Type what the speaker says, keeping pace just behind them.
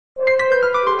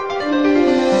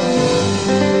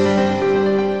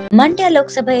ಮಂಡ್ಯ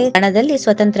ಲೋಕಸಭೆ ಕಣದಲ್ಲಿ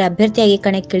ಸ್ವತಂತ್ರ ಅಭ್ಯರ್ಥಿಯಾಗಿ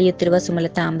ಕಣಕ್ಕಿಳಿಯುತ್ತಿರುವ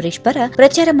ಸುಮಲತಾ ಅಂಬರೀಶ್ ಪರ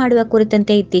ಪ್ರಚಾರ ಮಾಡುವ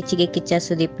ಕುರಿತಂತೆ ಇತ್ತೀಚೆಗೆ ಕಿಚ್ಚ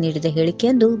ಸುದೀಪ್ ನೀಡಿದ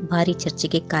ಹೇಳಿಕೆಯೊಂದು ಭಾರಿ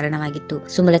ಚರ್ಚೆಗೆ ಕಾರಣವಾಗಿತ್ತು.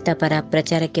 ಸುಮಲತಾ ಪರ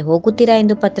ಪ್ರಚಾರಕ್ಕೆ ಹೋಗುತ್ತೀರಾ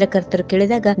ಎಂದು ಪತ್ರಕರ್ತರು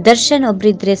ಕೇಳಿದಾಗ ದರ್ಶನ್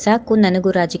ಒಬ್ಬರಿದ್ರೆ ಸಾಕು,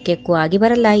 ನನಗೂ ರಾಜಕೀಯಕ್ಕೂ ಆಗಿ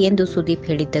ಬರಲ್ಲ ಎಂದು ಸುದೀಪ್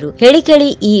ಹೇಳಿದ್ದರು. ಹೇಳಿ ಕೇಳಿ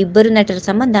ಈ ಇಬ್ಬರು ನಟರ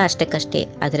ಸಂಬಂಧ ಅಷ್ಟಕ್ಕಷ್ಟೇ.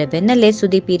 ಅದರ ಬೆನ್ನಲ್ಲೇ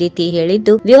ಸುದೀಪ್ ಈ ರೀತಿ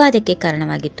ಹೇಳಿದ್ದು ವಿವಾದಕ್ಕೆ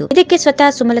ಕಾರಣವಾಗಿತ್ತು. ಇದಕ್ಕೆ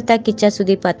ಸ್ವತಃ ಸುಮಲತಾ ಕಿಚ್ಚ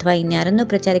ಸುದೀಪ್ ಅಥವಾ ಇನ್ಯಾರನ್ನೂ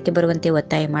ಪ್ರಚಾರಕ್ಕೆ ಬರುವಂತೆ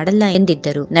ಒತ್ತಾಯ ಮಾಡಲ್ಲ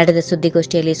ಎಂದಿದ್ದರು. ನಡೆದ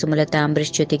ಸುದ್ದಿಗೋಷ್ಠಿಯಲ್ಲಿ ಸುಮಲತಾ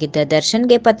ಅಂಬರೀಶ್ ಜೊತೆಗಿದ್ದ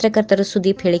ದರ್ಶನ್ಗೆ ಪತ್ರಕರ್ತರು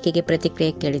ಸುದೀಪ್ ಹೇಳಿಕೆಗೆ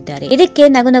ಪ್ರತಿಕ್ರಿಯೆ ಕೇಳಿದ್ದಾರೆ. ಇದಕ್ಕೆ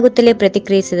ನಗುನಗುತ್ತಲೇ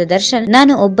ಪ್ರತಿಕ್ರಿಯಿಸಿದ ದರ್ಶನ್,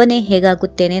 ನಾನು ಒಬ್ಬನೇ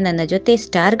ಹೇಗಾಗುತ್ತೇನೆ, ನನ್ನ ಜೊತೆ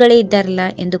ಸ್ಟಾರ್ ಗಳೇ ಇದ್ದಾರಲ್ಲ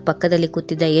ಎಂದು ಪಕ್ಕದಲ್ಲಿ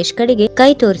ಕೂತಿದ್ದ ಯಶ್ ಕಡೆಗೆ ಕೈ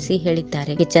ತೋರಿಸಿ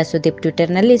ಹೇಳಿದ್ದಾರೆ. ಕಿಚ್ಚ ಸುದೀಪ್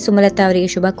ಟ್ವಿಟರ್ ನಲ್ಲಿ ಸುಮಲತಾ ಅವರಿಗೆ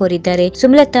ಶುಭ ಕೋರಿದ್ದಾರೆ.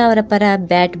 ಸುಮಲತಾ ಅವರ ಪರ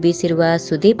ಬ್ಯಾಟ್ ಬೀಸಿರುವ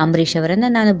ಸುದೀಪ್, ಅಂಬರೀಶ್ ಅವರನ್ನ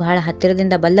ನಾನು ಬಹಳ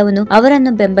ಹತ್ತಿರದಿಂದ ಬಲ್ಲವನು.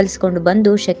 ಅವರನ್ನು ಬೆಂಬಲಿಸಿಕೊಂಡು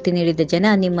ಬಂದು ಶಕ್ತಿ ನೀಡಿದ ಜನ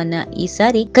ನಿಮ್ಮನ್ನ ಈ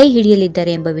ಸಾರಿ ಕೈ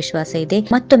ಹಿಡಿಯಲಿದ್ದಾರೆ ಎಂಬ ವಿಶ್ವಾಸ ಇದೆ.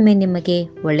 ಮತ್ತೊಮ್ಮೆ ನಿಮಗೆ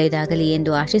ಒಳ್ಳೆಯದಾಗಲಿ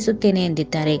ಎಂದು ಆಶಿಸುತ್ತೇನೆ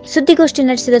ಎಂದಿದ್ದಾರೆ. ಸುದ್ದಿಗೋಷ್ಠಿ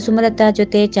ನಡೆಸಿದ ಸುಮಲತಾ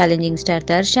ಜೊತೆ ಚಾಲೆಂಜಿಂಗ್ ಸ್ಟಾರ್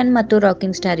ದರ್ಶನ್ ಮತ್ತು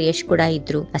ರಾಕಿಂಗ್ ಸ್ಟಾರ್ ಯಶ್ ಕೂಡ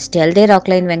ಇದ್ರು. ಅಷ್ಟೇ ಅಲ್ಲದೆ ರಾಕ್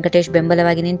ಲೈನ್ ವೆಂಕಟೇಶ್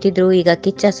ಬೆಂಬಲವಾಗಿ ನಿಂತಿದ್ರು. ಈಗ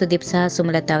ಕಿಚ್ಚ ಸುದೀಪ್ ಸಹ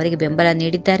ಸುಮಲತಾ ಅವರಿಗೆ ಬೆಂಬಲ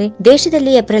ನೀಡಿದ್ದಾರೆ.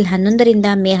 ದೇಶದಲ್ಲಿ ಏಪ್ರಿಲ್ 11ರಿಂದ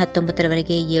ಮೇ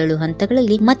 19ರವರೆಗೆ 7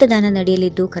 ಹಂತಗಳಲ್ಲಿ ಮತದಾನ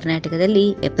ನಡೆಯಲಿದ್ದು, ಕರ್ನಾಟಕದಲ್ಲಿ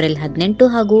ಏಪ್ರಿಲ್ 18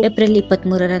 ಹಾಗೂ ಏಪ್ರಿಲ್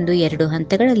 23ರಂದು 2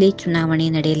 ಹಂತಗಳಲ್ಲಿ ಚುನಾವಣೆ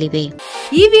ನಡೆಯಲಿವೆ.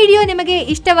 ಈ ವಿಡಿಯೋ ನಿಮಗೆ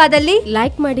ಇಷ್ಟವಾದಲ್ಲಿ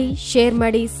ಲೈಕ್ ಮಾಡಿ, ಶೇರ್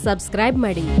ಮಾಡಿ, ಸಬ್ಸ್ಕ್ರೈಬ್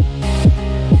ಮಾಡಿ.